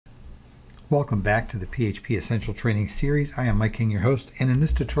Welcome back to the PHP Essential Training Series. I am Mike King, your host, and in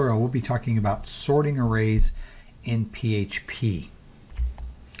this tutorial we'll be talking about sorting arrays in PHP.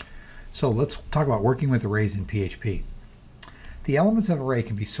 So let's talk about working with arrays in PHP. The elements of an array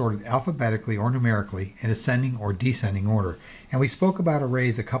can be sorted alphabetically or numerically in ascending or descending order. And we spoke about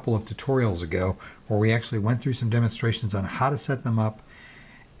arrays a couple of tutorials ago where we actually went through some demonstrations on how to set them up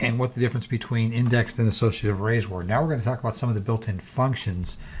and what the difference between indexed and associative arrays were. Now we're going to talk about some of the built-in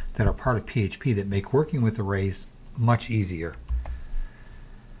functions that are part of PHP that make working with arrays much easier.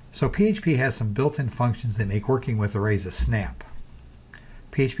 So PHP has some built-in functions that make working with arrays a snap.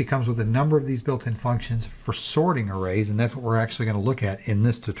 PHP comes with a number of these built-in functions for sorting arrays, and that's what we're actually going to look at in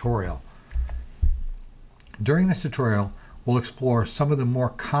this tutorial. During this tutorial, we'll explore some of the more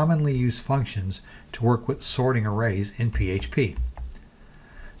commonly used functions to work with sorting arrays in PHP.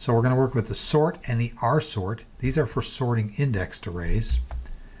 So we're going to work with the sort and the rsort. These are for sorting indexed arrays.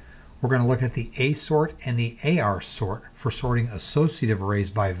 We're going to look at the asort and the arsort for sorting associative arrays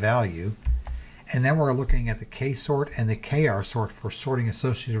by value. And then we're looking at the ksort and the ksort for sorting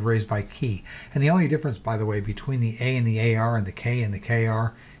associative arrays by key. And the only difference, by the way, between the A and the AR and the K and the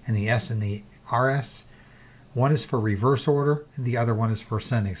KR and the S and the RS, one is for reverse order and the other one is for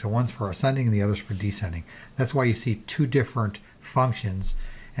ascending. So one's for ascending and the other's for descending. That's why you see two different functions,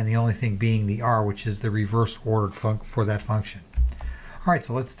 and the only thing being the R, which is the reverse ordered for that function. All right,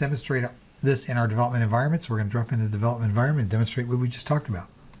 so let's demonstrate this in our development environment. So we're going to drop into the development environment and demonstrate what we just talked about.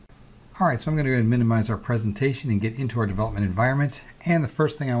 All right, so I'm going to go ahead and minimize our presentation and get into our development environment. And the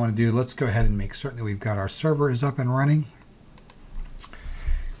first thing I want to do, let's go ahead and make certain that we've got our server is up and running,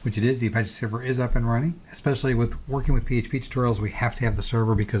 which it is. The Apache server is up and running. Especially with working with PHP tutorials, we have to have the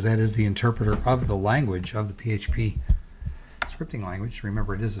server because that is the interpreter of the language of the PHP scripting language.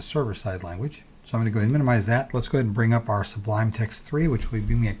 Remember, it is a server-side language. So I'm going to go ahead and minimize that. Let's go ahead and bring up our Sublime Text 3, which will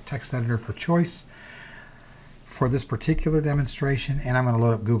be my text editor for choice for this particular demonstration. And I'm going to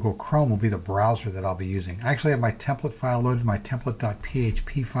load up Google Chrome, will be the browser that I'll be using. I actually have my template file loaded, my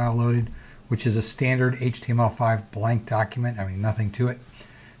template.php file loaded, which is a standard HTML5 blank document. I mean, nothing to it.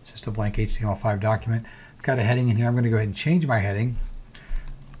 It's just a blank HTML5 document. I've got a heading in here. I'm going to go ahead and change my heading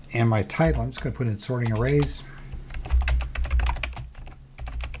and my title. I'm just going to put in sorting arrays.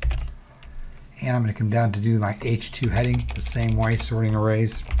 And I'm going to come down to do my H2 heading the same way, sorting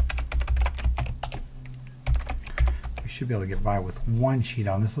arrays. We should be able to get by with one sheet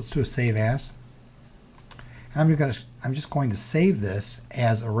on this. Let's do a save as. And I'm just going to save this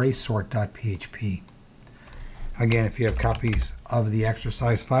as rsort.php. Again, if you have copies of the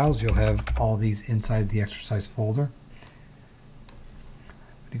exercise files, you'll have all these inside the exercise folder.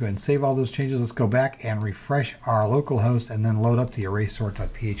 I'm going to go ahead and save all those changes. Let's go back and refresh our local host and then load up the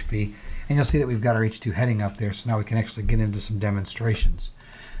rsort.php. And you'll see that we've got our H2 heading up there, so now we can actually get into some demonstrations.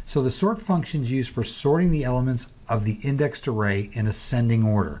 So the sort function is used for sorting the elements of the indexed array in ascending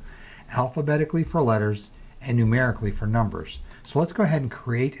order, alphabetically for letters and numerically for numbers. So let's go ahead and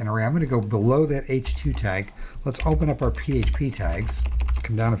create an array. I'm going to go below that H2 tag. Let's open up our PHP tags,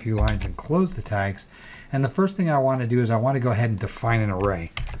 come down a few lines and close the tags. And the first thing I want to do is I want to go ahead and define an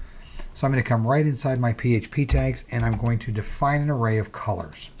array. So I'm going to come right inside my PHP tags and I'm going to define an array of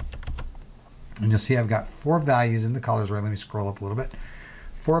colors. And you'll see I've got 4 values in the colors array. Let me scroll up a little bit.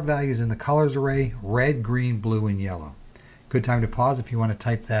 4 values in the colors array: red, green, blue, and yellow. Good time to pause if you want to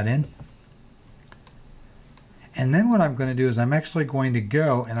type that in. And then what I'm going to do is I'm actually going to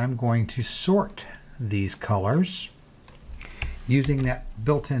go and I'm going to sort these colors using that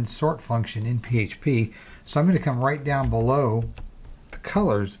built-in sort function in PHP. So I'm going to come right down below the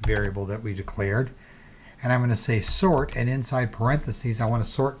colors variable that we declared. And I'm going to say sort, and inside parentheses I want to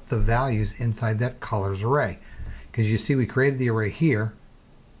sort the values inside that colors array. Because you see we created the array here.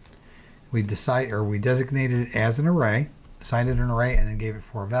 We designated it as an array, assigned it an array, and then gave it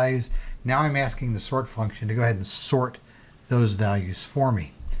 4 values. Now I'm asking the sort function to go ahead and sort those values for me.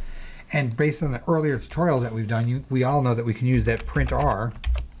 And based on the earlier tutorials that we've done, we all know that we can use that printr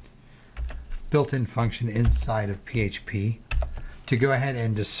built-in function inside of PHP to go ahead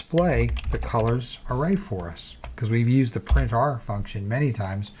and display the colors array for us, because we've used the printr function many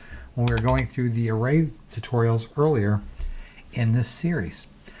times when we were going through the array tutorials earlier in this series.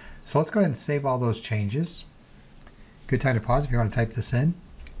 So let's go ahead and save all those changes. Good time to pause if you want to type this in.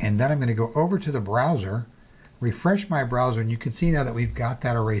 And then I'm going to go over to the browser, refresh my browser, and you can see now that we've got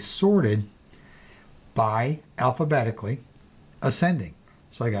that array sorted by alphabetically ascending.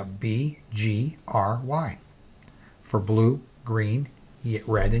 So I got B, G, R, Y for blue, green,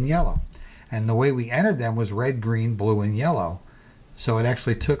 red, and yellow. And the way we entered them was red, green, blue, and yellow. So it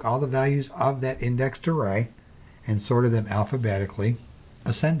actually took all the values of that indexed array and sorted them alphabetically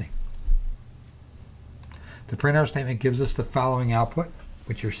ascending. The print_r statement gives us the following output,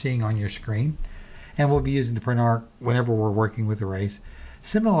 which you're seeing on your screen. And we'll be using the print_r whenever we're working with arrays.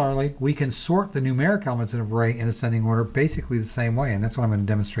 Similarly, we can sort the numeric elements in an array in ascending order basically the same way, and that's what I'm going to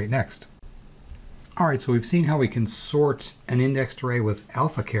demonstrate next. All right, so we've seen how we can sort an indexed array with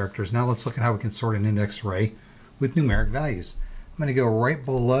alpha characters. Now let's look at how we can sort an indexed array with numeric values. I'm going to go right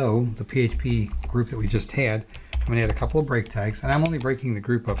below the PHP group that we just had. I'm going to add a couple of break tags, and I'm only breaking the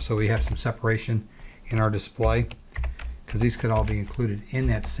group up so we have some separation in our display, because these could all be included in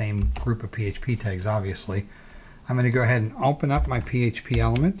that same group of PHP tags, obviously. I'm going to go ahead and open up my PHP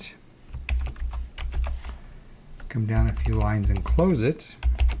element, come down a few lines and close it.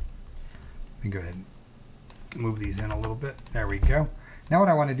 Let me go ahead and move these in a little bit. There we go. Now what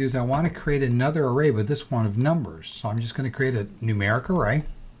I want to do is I want to create another array, but this one of numbers. So I'm just going to create a numeric array.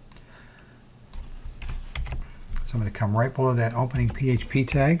 So I'm going to come right below that opening PHP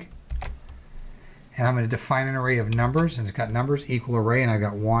tag. And I'm going to define an array of numbers, and it's got numbers equal array, and I've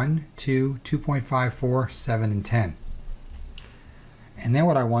got 1, 2, 2.5, 4, 7, and 10. And then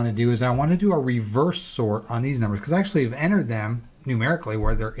what I want to do is I want to do a reverse sort on these numbers, because actually I've entered them numerically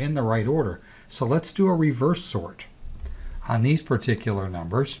where they're in the right order. So let's do a reverse sort on these particular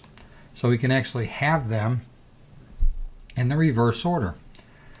numbers so we can actually have them in the reverse order.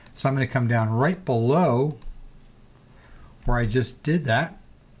 So I'm going to come down right below where I just did that,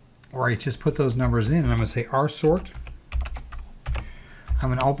 where I just put those numbers in, and I'm going to say rsort. I'm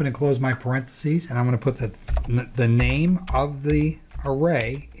going to open and close my parentheses, and I'm going to put the name of the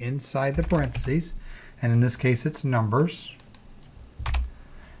array inside the parentheses, and in this case it's numbers.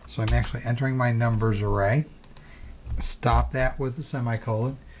 So I'm actually entering my numbers array. Stop that with the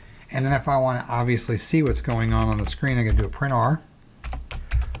semicolon, and then if I want to obviously see what's going on the screen, I'm going to do a print_r,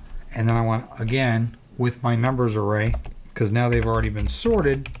 and then I want, again, with my numbers array, because now they've already been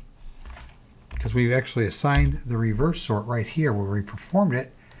sorted, because we've actually assigned the reverse sort right here where we performed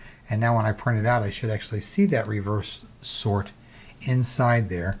it, and now when I print it out I should actually see that reverse sort inside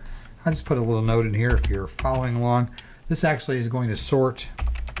there. I'll just put a little note in here if you're following along. This actually is going to sort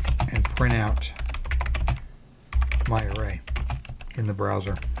and print out my array in the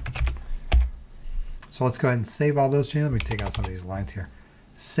browser. So let's go ahead and save all those changes. Let me take out some of these lines here.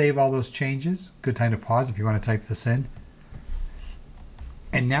 Save all those changes. Good time to pause if you want to type this in.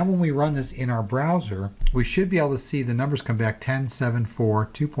 And now when we run this in our browser, we should be able to see the numbers come back 10, 7, 4,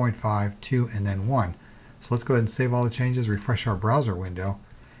 2.5, 2, and then 1. So let's go ahead and save all the changes, refresh our browser window,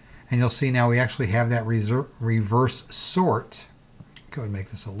 and you'll see now we actually have that reverse sort. Go ahead and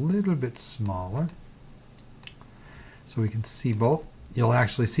make this a little bit smaller so we can see both. You'll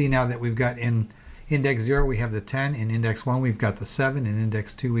actually see now that we've got in index 0 we have the 10, in index 1 we've got the 7, in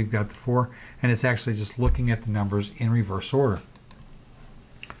index 2 we've got the 4, and it's actually just looking at the numbers in reverse order.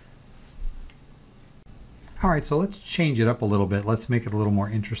 All right, so let's change it up a little bit. Let's make it a little more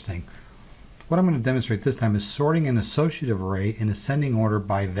interesting. What I'm going to demonstrate this time is sorting an associative array in ascending order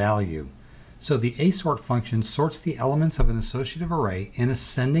by value. So the asort function sorts the elements of an associative array in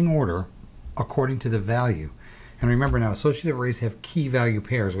ascending order according to the value. And remember now, associative arrays have key value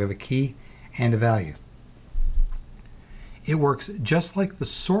pairs. We have a key and a value. It works just like the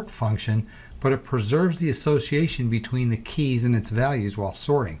sort function, but it preserves the association between the keys and its values while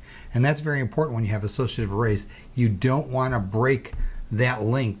sorting. And that's very important when you have associative arrays. You don't want to break that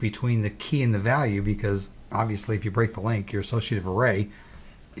link between the key and the value, because obviously if you break the link, your associative array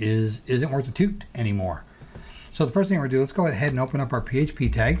isn't worth a toot anymore. So the first thing we're going to do, let's go ahead and open up our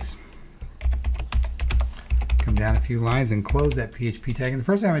PHP tags. Come down a few lines and close that PHP tag. And the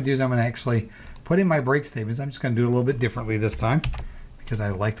first thing I'm going to do is I'm going to actually put in my break statements. I'm just going to do it a little bit differently this time, because I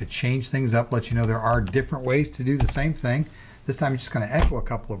like to change things up, let you know there are different ways to do the same thing. This time I'm just going to echo a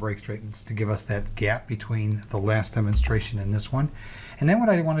couple of break statements to give us that gap between the last demonstration and this one. And then what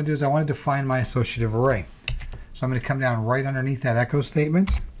I want to do is I want to define my associative array. So I'm going to come down right underneath that echo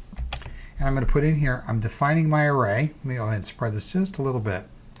statement, and I'm going to put in here, I'm defining my array. Let me go ahead and spread this just a little bit.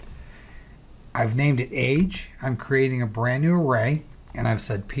 I've named it age. I'm creating a brand new array, and I've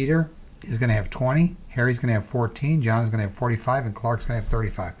said Peter is going to have 20, Harry's going to have 14, John is going to have 45, and Clark's going to have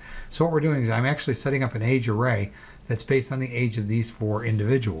 35. So what we're doing is I'm actually setting up an age array that's based on the age of these 4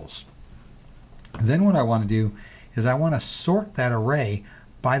 individuals. And then what I want to do is I want to sort that array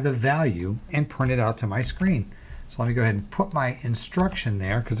by the value and print it out to my screen. So let me go ahead and put my instruction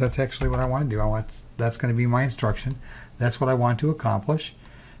there, because that's actually what I want to do. That's going to be my instruction. That's what I want to accomplish.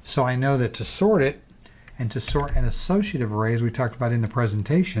 So I know that to sort it, and to sort an associative array, as we talked about in the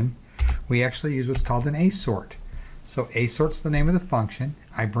presentation, we actually use what's called an asort. So asort's the name of the function.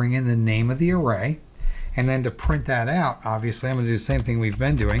 I bring in the name of the array, and then to print that out, obviously I'm going to do the same thing we've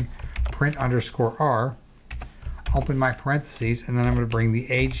been doing, print_r, open my parentheses, and then I'm going to bring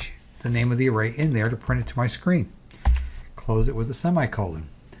the age, the name of the array, in there to print it to my screen. Close it with a semicolon.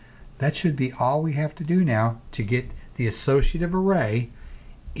 That should be all we have to do now to get the associative array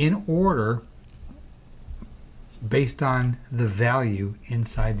in order based on the value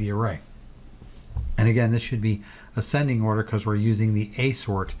inside the array. And again, this should be ascending order because we're using the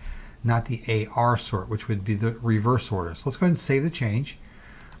asort, not the arsort, which would be the reverse order. So let's go ahead and save the change,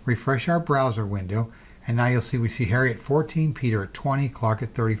 refresh our browser window, and now you'll see we see Harry at 14, Peter at 20, Clark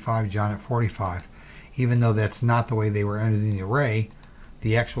at 35, John at 45. Even though that's not the way they were entered in the array,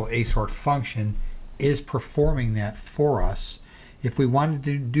 the actual asort function is performing that for us. If we wanted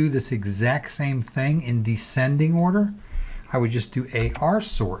to do this exact same thing in descending order, I would just do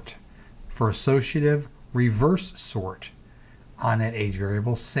arsort for associative reverse sort on that age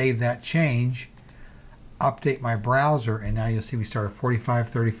variable, save that change, update my browser, and now you'll see we start at 45,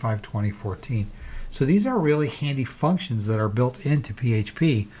 35, 20, 14. So these are really handy functions that are built into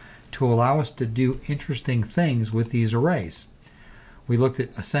PHP to allow us to do interesting things with these arrays. We looked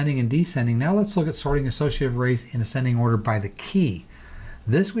at ascending and descending. Now let's look at sorting associative arrays in ascending order by the key.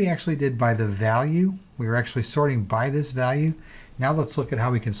 This we actually did by the value. We were actually sorting by this value. Now let's look at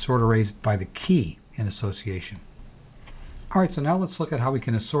how we can sort arrays by the key in association. All right, so now let's look at how we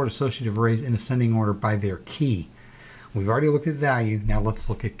can sort associative arrays in ascending order by their key. We've already looked at value. Now let's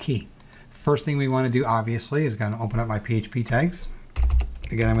look at key. First thing we want to do, obviously, is going to open up my PHP tags.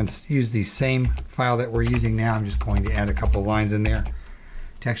 Again, I'm going to use the same file that we're using now. I'm just going to add a couple of lines in there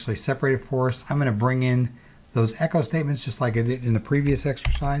to actually separate it for us. I'm going to bring in those echo statements just like I did in the previous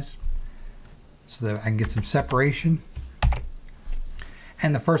exercise so that I can get some separation.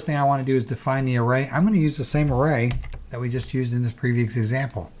 And the first thing I want to do is define the array. I'm going to use the same array that we just used in this previous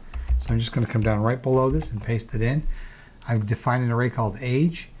example. So I'm just going to come down right below this and paste it in. I've defined an array called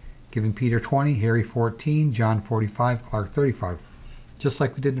age, giving Peter 20, Harry 14, John 45, Clark 35. Just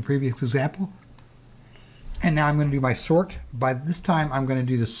like we did in the previous example. And now I'm going to do my sort. By this time, I'm going to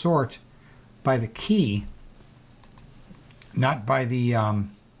do the sort by the key, not by the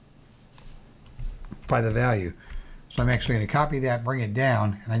value. So I'm actually going to copy that, bring it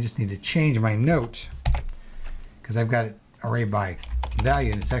down, and I just need to change my note because I've got it array by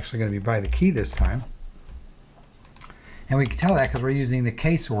value, and it's actually going to be by the key this time. And we can tell that because we're using the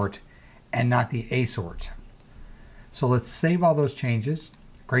ksort and not the asort. So let's save all those changes.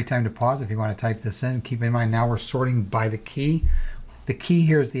 Great time to pause if you want to type this in. Keep in mind now we're sorting by the key. The key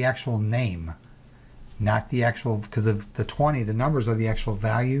here is the actual name, not the actual, because of the 20, the numbers are the actual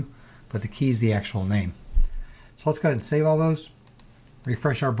value, but the key is the actual name. So let's go ahead and save all those.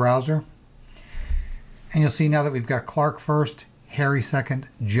 Refresh our browser. And you'll see now that we've got Clark first, Harry second,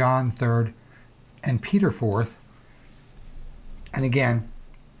 John third, and Peter fourth. And again,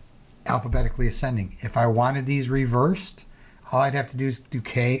 alphabetically ascending. If I wanted these reversed, all I'd have to do is do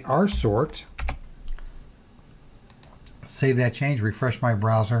ksort, save that change, refresh my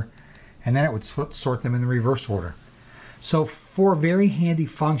browser, and then it would sort them in the reverse order. So 4 very handy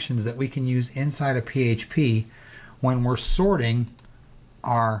functions that we can use inside of PHP when we're sorting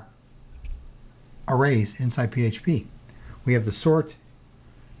our arrays inside PHP. We have the sort,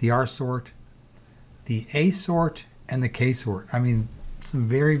 the rsort, the asort, and the ksort. I mean, some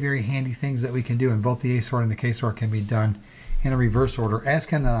very, very handy things that we can do, and both the asort and the ksort can be done in a reverse order, as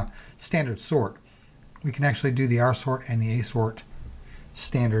can the standard sort. We can actually do the arsort and the asort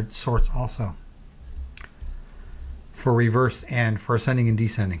standard sorts also for reverse and for ascending and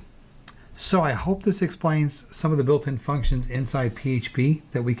descending. So I hope this explains some of the built-in functions inside PHP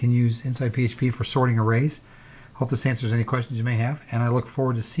that we can use inside PHP for sorting arrays. Hope this answers any questions you may have, and I look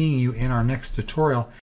forward to seeing you in our next tutorial.